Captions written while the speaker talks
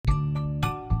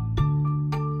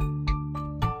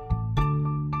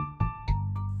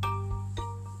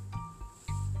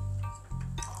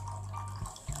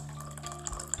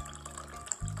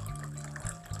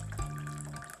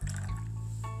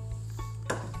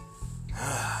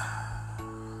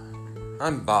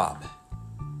I'm Bob,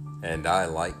 and I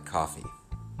like coffee.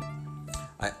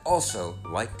 I also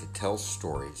like to tell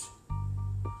stories.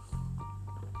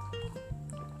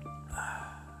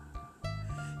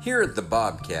 Here at the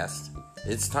Bobcast,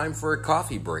 it's time for a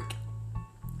coffee break.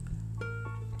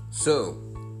 So,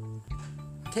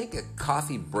 take a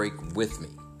coffee break with me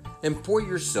and pour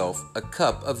yourself a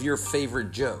cup of your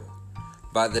favorite Joe.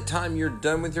 By the time you're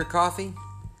done with your coffee,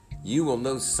 you will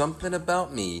know something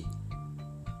about me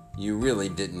you really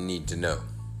didn't need to know.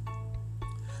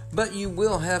 But you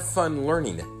will have fun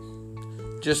learning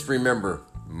it. Just remember,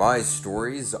 my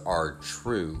stories are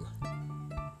true.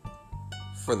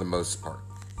 For the most part.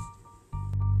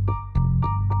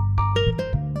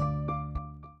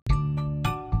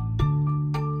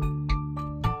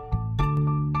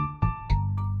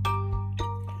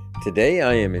 Today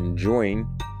I am enjoying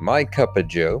my cup of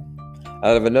Joe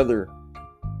out of another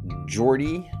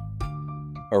Coyote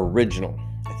original.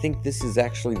 I think this is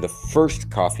actually the first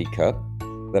coffee cup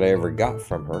that I ever got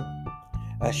from her.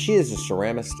 She is a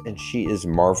ceramist and she is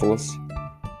marvelous.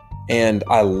 And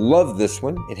I love this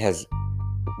one. It has,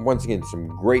 once again, some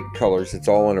great colors. It's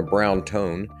all in a brown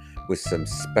tone with some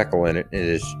speckle in it. It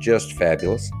is just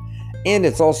fabulous. And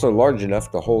it's also large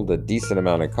enough to hold a decent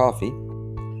amount of coffee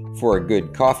for a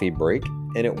good coffee break.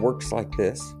 And it works like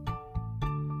this.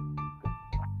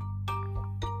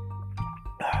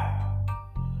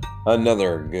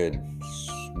 Another good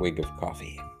swig of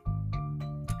coffee.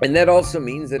 And that also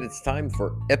means that it's time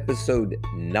for episode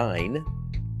 9,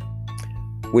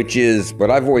 which is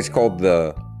what I've always called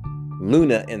the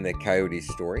Luna and the Coyote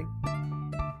story.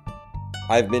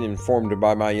 I've been informed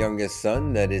by my youngest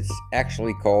son that it's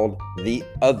actually called the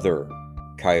Other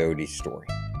Coyote story.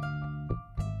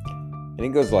 And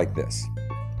it goes like this.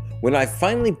 When I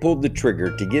finally pulled the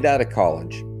trigger to get out of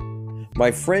college, my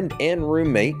friend and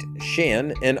roommate,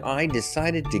 Shan, and I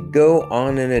decided to go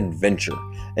on an adventure,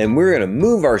 and we're going to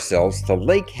move ourselves to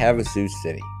Lake Havasu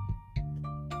City.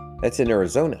 That's in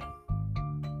Arizona.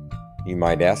 You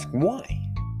might ask, why?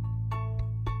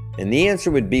 And the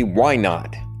answer would be, why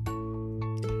not?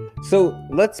 So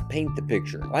let's paint the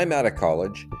picture. I'm out of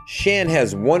college. Shan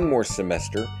has one more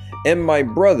semester, and my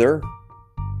brother,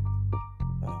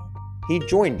 he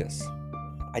joined us.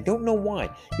 I don't know why.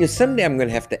 Someday I'm going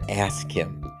to have to ask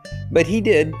him. But he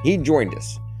did. He joined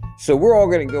us. So we're all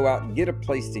going to go out and get a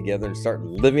place together and start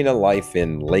living a life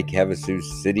in Lake Havasu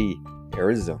City,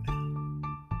 Arizona.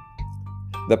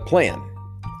 The plan.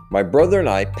 My brother and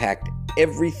I packed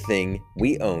everything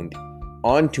we owned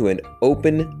onto an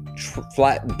open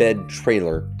flatbed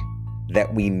trailer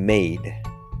that we made.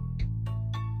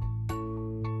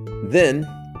 Then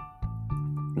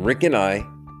Rick and I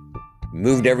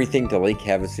moved everything to Lake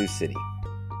Havasu City.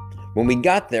 When we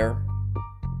got there,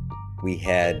 we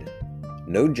had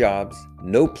no jobs,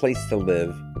 no place to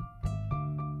live,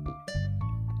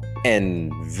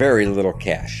 and very little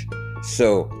cash.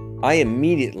 So I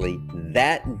immediately,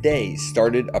 that day,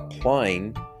 started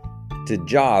applying to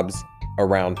jobs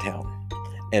around town.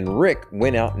 And Rick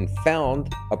went out and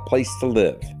found a place to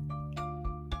live.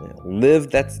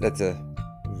 Live, that's a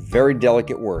very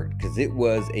delicate word, because it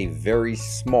was a very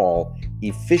small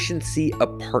efficiency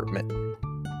apartment.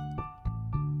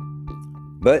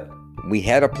 But we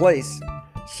had a place,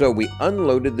 so we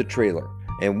unloaded the trailer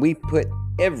and we put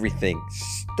everything,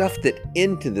 stuffed it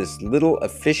into this little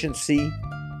efficiency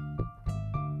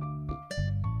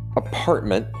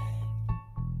apartment,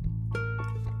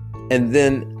 and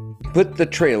then put the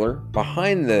trailer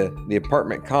behind the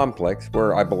apartment complex,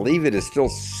 where I believe it is still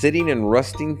sitting and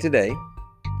rusting today.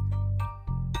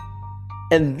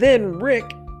 And then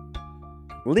Rick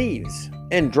leaves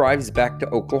and drives back to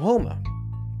Oklahoma.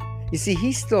 You see,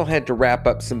 he still had to wrap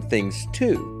up some things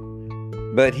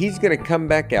too, but he's going to come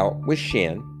back out with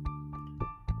Shan.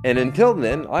 And until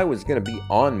then, I was going to be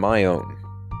on my own.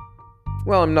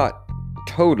 Well, I'm not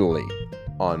totally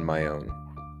on my own.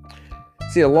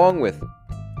 See, along with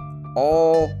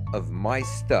all of my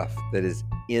stuff that is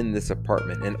in this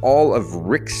apartment and all of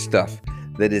Rick's stuff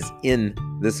that is in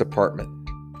this apartment,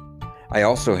 I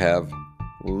also have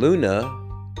Luna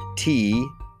T.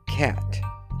 Cat.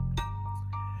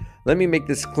 Let me make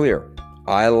this clear.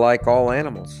 I like all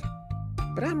animals,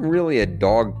 but I'm really a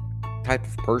dog type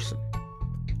of person.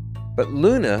 But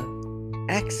Luna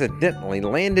accidentally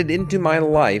landed into my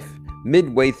life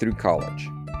midway through college,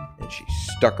 and she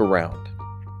stuck around.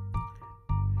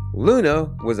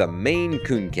 Luna was a Maine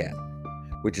Coon cat,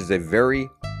 which is a very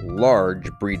large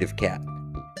breed of cat,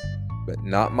 but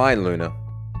not my Luna.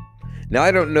 Now,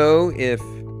 I don't know if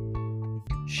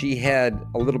she had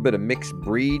a little bit of mixed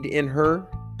breed in her,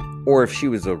 or if she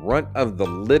was a runt of the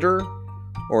litter,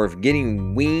 or if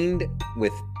getting weaned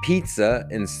with pizza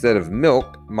instead of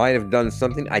milk might have done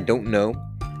something. I don't know.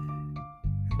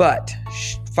 But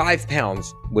 5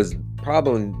 pounds was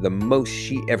probably the most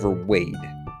she ever weighed.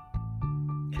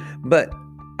 But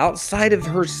outside of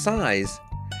her size,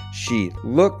 she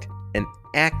looked and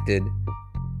acted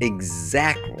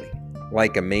exactly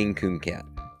like a Maine Coon cat.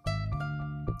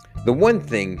 The one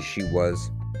thing she was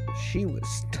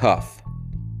tough.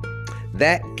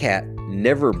 That cat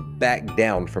never backed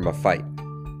down from a fight.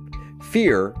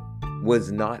 Fear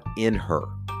was not in her.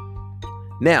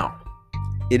 Now,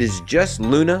 it is just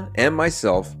Luna and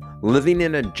myself living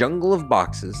in a jungle of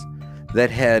boxes that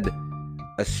had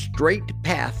a straight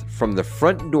path from the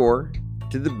front door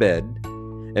to the bed,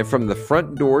 and from the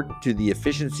front door to the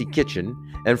efficiency kitchen,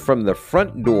 and from the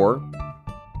front door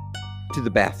to the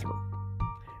bathroom.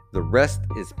 The rest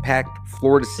is packed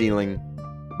floor to ceiling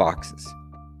boxes.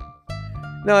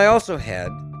 Now, I also had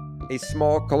a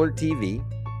small color TV,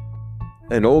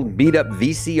 an old beat up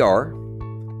VCR,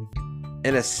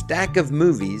 and a stack of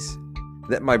movies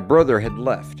that my brother had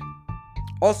left.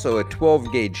 Also a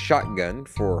 12 gauge shotgun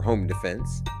for home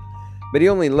defense, but he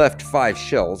only left 5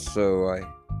 shells, so I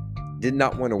did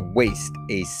not want to waste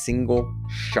a single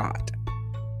shot.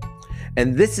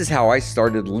 And this is how I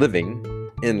started living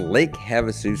in Lake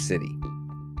Havasu City.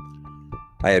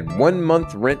 I had 1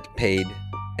 month rent paid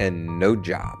and no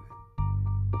job.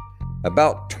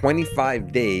 About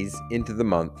 25 days into the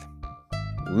month,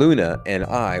 Luna and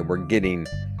I were getting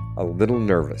a little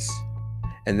nervous.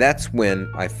 And that's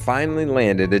when I finally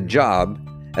landed a job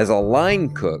as a line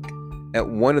cook at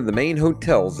one of the main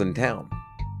hotels in town.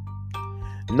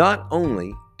 Not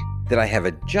only did I have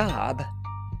a job,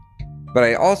 but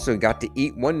I also got to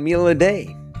eat 1 meal a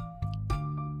day.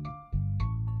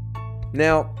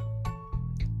 Now,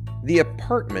 the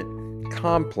apartment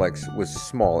complex was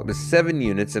small. It was 7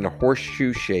 units in a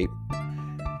horseshoe shape,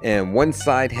 and one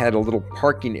side had a little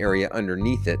parking area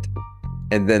underneath it,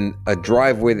 and then a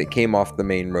driveway that came off the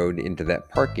main road into that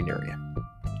parking area.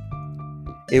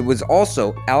 It was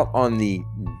also out on the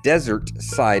desert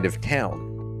side of town.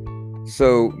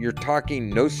 So you're talking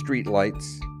no street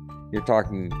lights, you're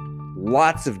talking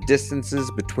lots of distances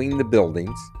between the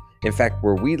buildings. In fact,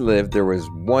 where we lived, there was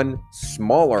one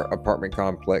smaller apartment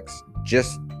complex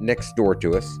just next door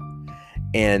to us,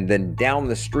 and then down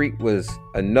the street was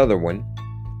another one,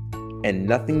 and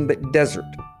nothing but desert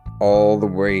all the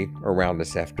way around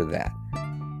us after that.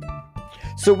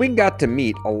 So we got to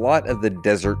meet a lot of the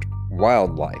desert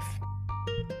wildlife,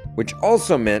 which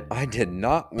also meant I did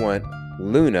not want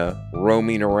Luna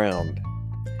roaming around.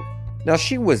 Now,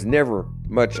 she was never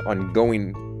much on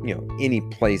going, any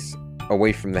place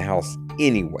away from the house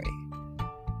anyway.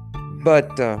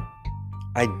 But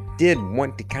I did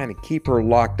want to kind of keep her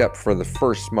locked up for the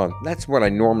first month. That's what I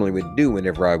normally would do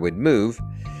whenever I would move,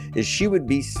 is she would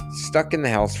be stuck in the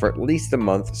house for at least a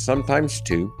month, sometimes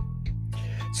 2.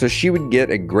 So she would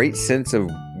get a great sense of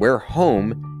where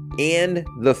home and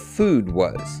the food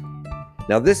was.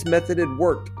 Now, this method had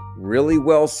worked really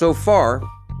well so far,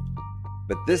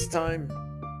 but this time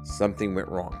something went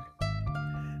wrong.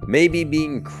 Maybe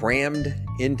being crammed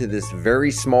into this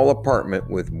very small apartment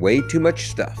with way too much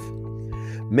stuff.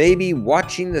 Maybe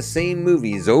watching the same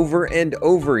movies over and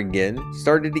over again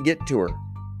started to get to her.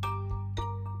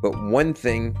 But one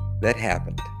thing that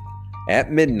happened.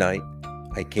 At midnight,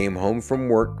 I came home from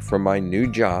work from my new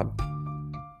job,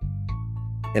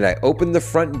 and I opened the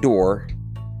front door,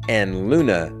 and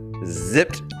Luna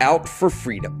zipped out for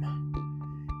freedom.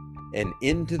 And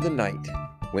into the night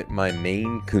went my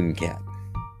Maine Coon cat.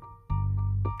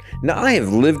 Now, I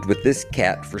have lived with this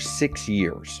cat for 6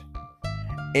 years,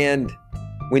 and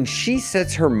when she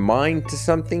sets her mind to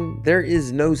something, there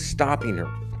is no stopping her.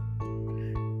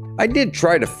 I did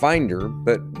try to find her,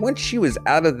 but once she was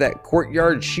out of that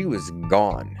courtyard, she was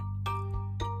gone.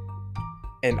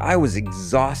 And I was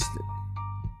exhausted.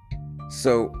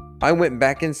 So I went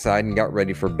back inside and got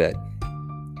ready for bed.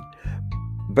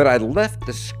 But I left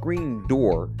the screen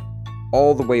door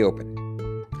all the way open.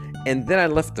 And then I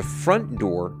left the front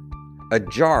door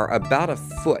ajar about a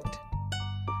foot,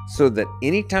 so that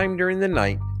anytime during the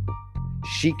night,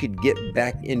 she could get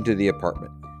back into the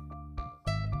apartment.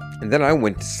 And then I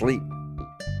went to sleep.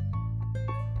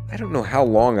 I don't know how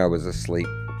long I was asleep,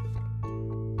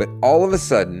 but all of a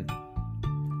sudden,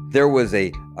 there was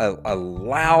a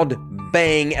loud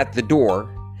bang at the door,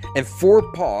 and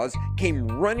 4 paws came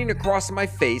running across my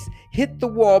face, hit the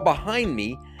wall behind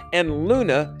me, and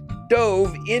Luna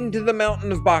dove into the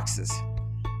mountain of boxes.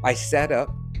 I sat up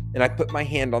and I put my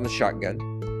hand on the shotgun,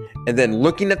 and then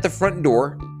looking at the front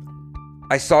door,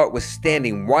 I saw it was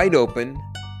standing wide open,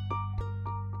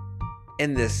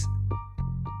 and this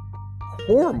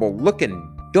horrible looking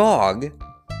dog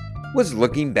was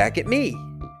looking back at me.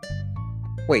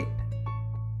 Wait,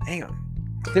 hang on.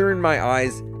 Clearing my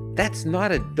eyes, that's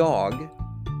not a dog.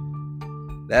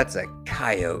 That's a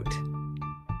coyote.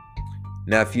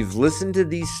 Now, if you've listened to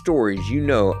these stories, you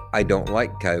know I don't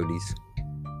like coyotes.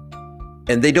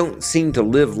 And they don't seem to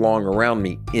live long around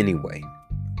me anyway.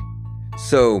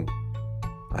 So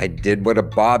I did what a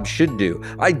Bob should do.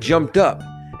 I jumped up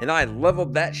and I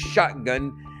leveled that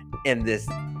shotgun, and this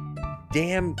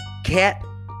damn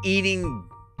cat-eating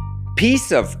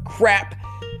piece of crap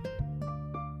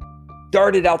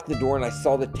darted out the door, and I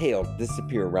saw the tail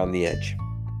disappear around the edge.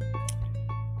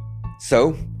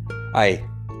 So I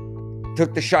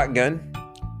took the shotgun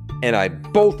and I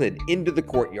bolted into the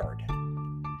courtyard.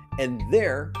 And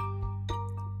there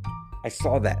I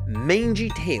saw that mangy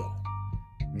tail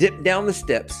dip down the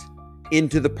steps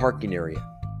into the parking area.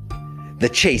 The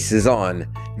chase is on.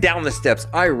 Down the steps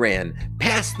I ran,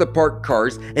 past the parked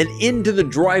cars, and into the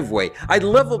driveway. I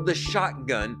leveled the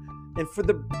shotgun, and for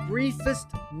the briefest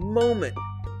moment,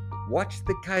 watched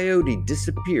the coyote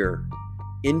disappear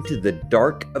into the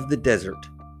dark of the desert.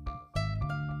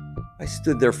 I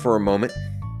stood there for a moment,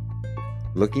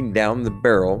 looking down the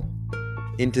barrel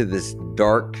into this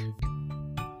dark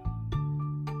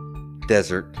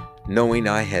desert, knowing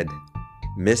I had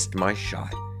missed my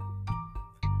shot.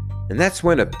 And that's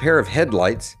when a pair of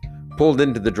headlights pulled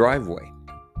into the driveway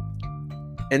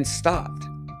and stopped,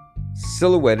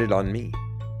 silhouetted on me.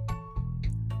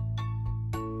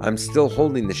 I'm still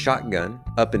holding the shotgun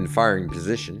up in firing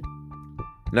position,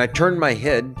 and I turned my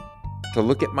head to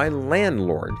look at my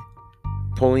landlord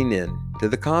pulling in to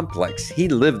the complex. He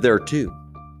lived there too.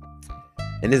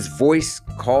 And his voice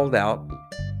called out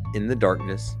in the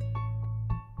darkness,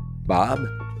 "Bob,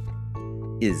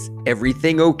 is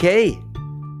everything okay?"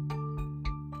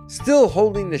 Still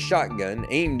holding the shotgun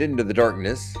aimed into the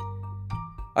darkness,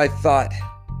 I thought,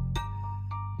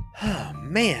 oh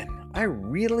man, I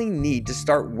really need to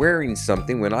start wearing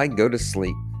something when I go to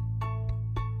sleep.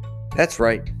 That's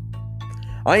right.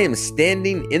 I am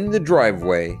standing in the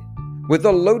driveway with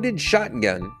a loaded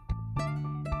shotgun,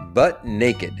 but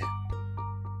naked.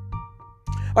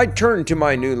 I turned to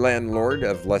my new landlord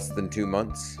of less than 2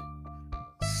 months,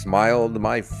 smiled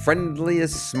my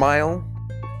friendliest smile,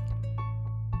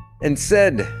 and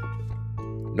said,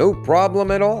 "No problem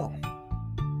at all."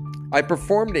 I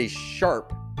performed a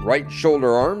sharp right shoulder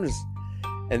arms,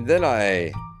 and then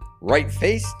I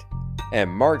right-faced and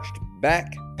marched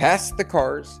back past the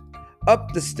cars,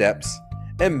 up the steps,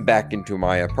 and back into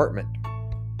my apartment.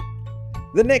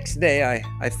 The next day,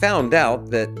 I found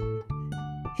out that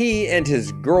he and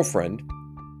his girlfriend,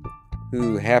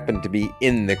 who happened to be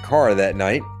in the car that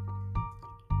night,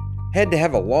 had to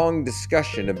have a long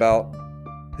discussion about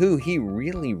who he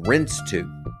really rents to.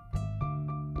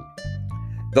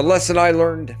 The lesson I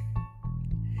learned: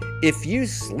 if you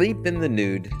sleep in the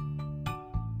nude,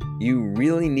 you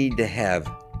really need to have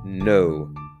no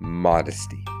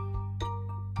modesty.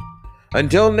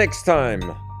 Until next time,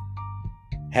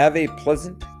 have a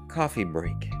pleasant coffee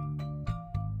break.